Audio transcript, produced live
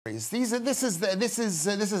This is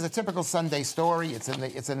a typical Sunday story. It's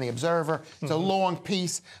in the Observer. It's a long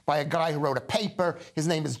piece by a guy who wrote a paper. His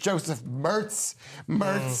name is Joseph Mertz.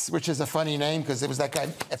 Which is a funny name because it was that guy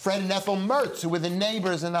Fred and Ethel Mertz, who were the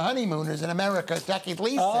neighbors and the honeymooners in America. Jackie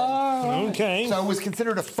Lee said. Oh, okay. So it was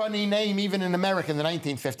considered a funny name even in America in the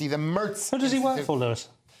 1950s. The Mertz. Who does he work for, Lewis?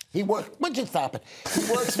 He works. Would you stop it?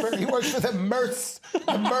 He works for the Mertz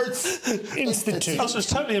Institute. Oh, so it's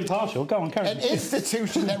totally impartial. Go on, carry on. An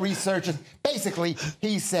institution that researches. Basically,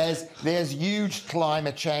 he says there's huge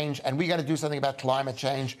climate change, and we got to do something about climate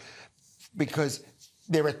change because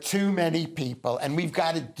there are too many people, and we've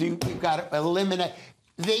got to eliminate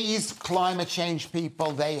these climate change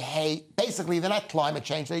people. They hate. Basically, they're not climate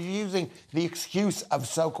change. They're using the excuse of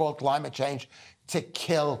so-called climate change to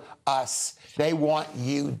kill us. They want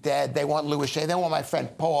you dead. They want Louis Shea. They want my friend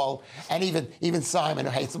Paul, and even Simon,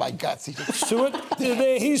 who hates my guts.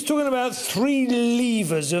 He's talking about three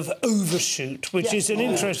levers of overshoot, which is an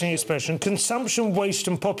interesting expression: consumption, waste,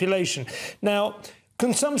 and population. Now,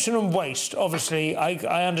 consumption and waste, obviously,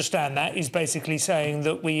 I understand that. He's basically saying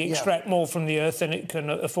that we extract more from the earth than it can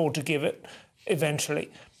afford to give it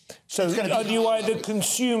eventually. So you either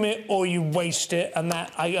consume it or you waste it, and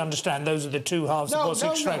that, I understand, those are the two halves of what's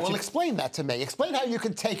extracted. Well, explain that to me. Explain how you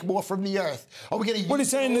can take more from the earth. Are we going to use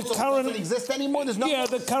saying the current doesn't exist anymore? There's no. Yeah,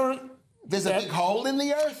 the current. There's a big hole in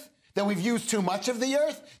the earth. That we've used too much of the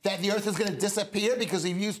earth? That the earth is going to disappear because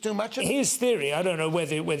we've used too much of it? His theory, I don't know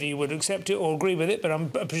whether you would accept it or agree with it, but I'm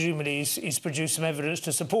presumably he's produced some evidence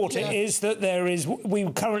to support it, is that we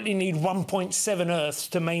currently need 1.7 Earths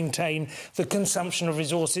to maintain the consumption of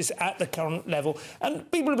resources at the current level. And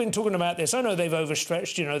people have been talking about this. I know they've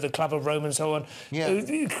overstretched, the Club of Rome and so on,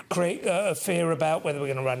 create a fear about whether we're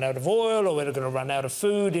going to run out of oil or whether we're going to run out of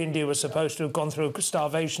food. India was supposed to have gone through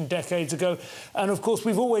starvation decades ago. And, of course,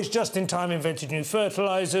 we've always just in time invented new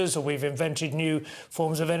fertilisers, or we've invented new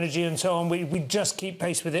forms of energy and so on. We just keep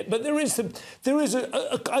pace with it. But there is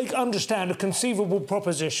I understand, a conceivable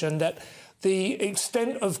proposition that the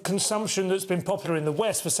extent of consumption that's been popular in the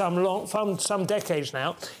West for some decades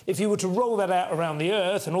now, if you were to roll that out around the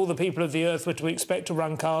Earth and all the people of the Earth were to expect to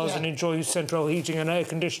run cars and enjoy central heating and air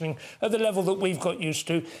conditioning at the level that we've got used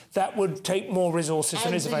to, that would take more resources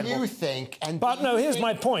than is available. You think? But no, here's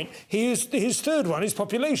my point. His third one is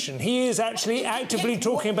population. He is actually actively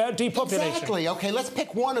talking about depopulation. Exactly. OK, let's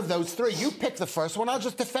pick one of those three. You pick the first one. I'll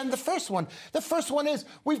just defend the first one. The first one is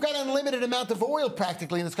we've got an unlimited amount of oil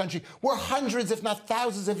practically in this country. We're hundreds, if not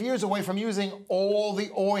thousands of years away from using all the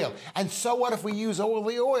oil. And so what if we use all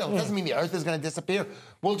the oil? It doesn't mean the earth is going to disappear.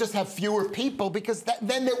 We'll just have fewer people because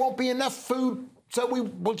then there won't be enough food. So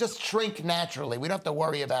we'll just shrink naturally. We don't have to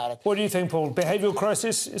worry about it. What do you think, Paul? Behavioural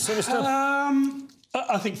crisis is sinister?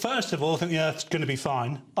 I think, first of all, I think the Earth's going to be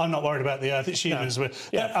fine. I'm not worried about the Earth. It's humans. No.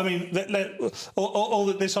 I mean,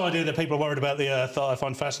 this idea that people are worried about the Earth, I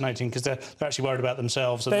find fascinating because they're actually worried about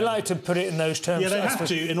themselves. They like to put it in those terms. Yeah, they have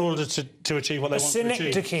to in order to achieve what they want to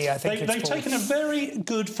achieve. Synecdoche, I think They've taken a very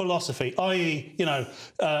good philosophy, i.e.,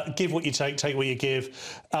 give what you take what you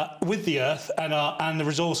give, with the Earth and the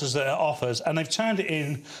resources that it offers, and they've turned it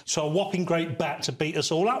into a whopping great bat to beat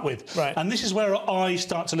us all up with. Right. And this is where I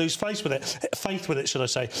start to lose faith with it, should I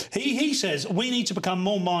say. He says we need to become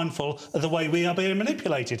more mindful of the way we are being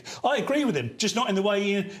manipulated. I agree with him, just not in the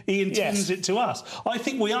way he intends it to us. I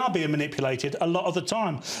think we are being manipulated a lot of the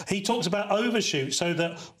time. He talks about overshoot, so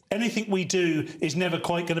that anything we do is never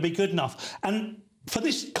quite going to be good enough. And for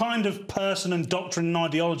this kind of person and doctrine and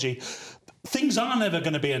ideology, things are never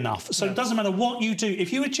going to be enough. So it doesn't matter what you do.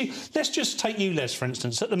 If you achieve... Let's just take ULEZ, for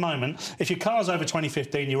instance. At the moment, if your car's over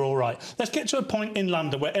 2015, you're all right. Let's get to a point in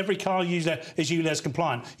London where every car user is ULEZ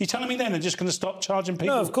compliant. You're telling me then they're just going to stop charging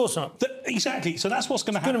people? No, of course not. Exactly. So that's what's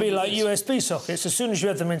going to happen. It's going to be like USB sockets. As soon as you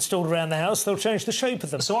have them installed around the house, they'll change the shape of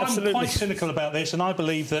them. So I'm quite cynical about this, and I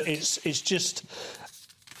believe that it's just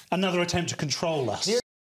another attempt to control us.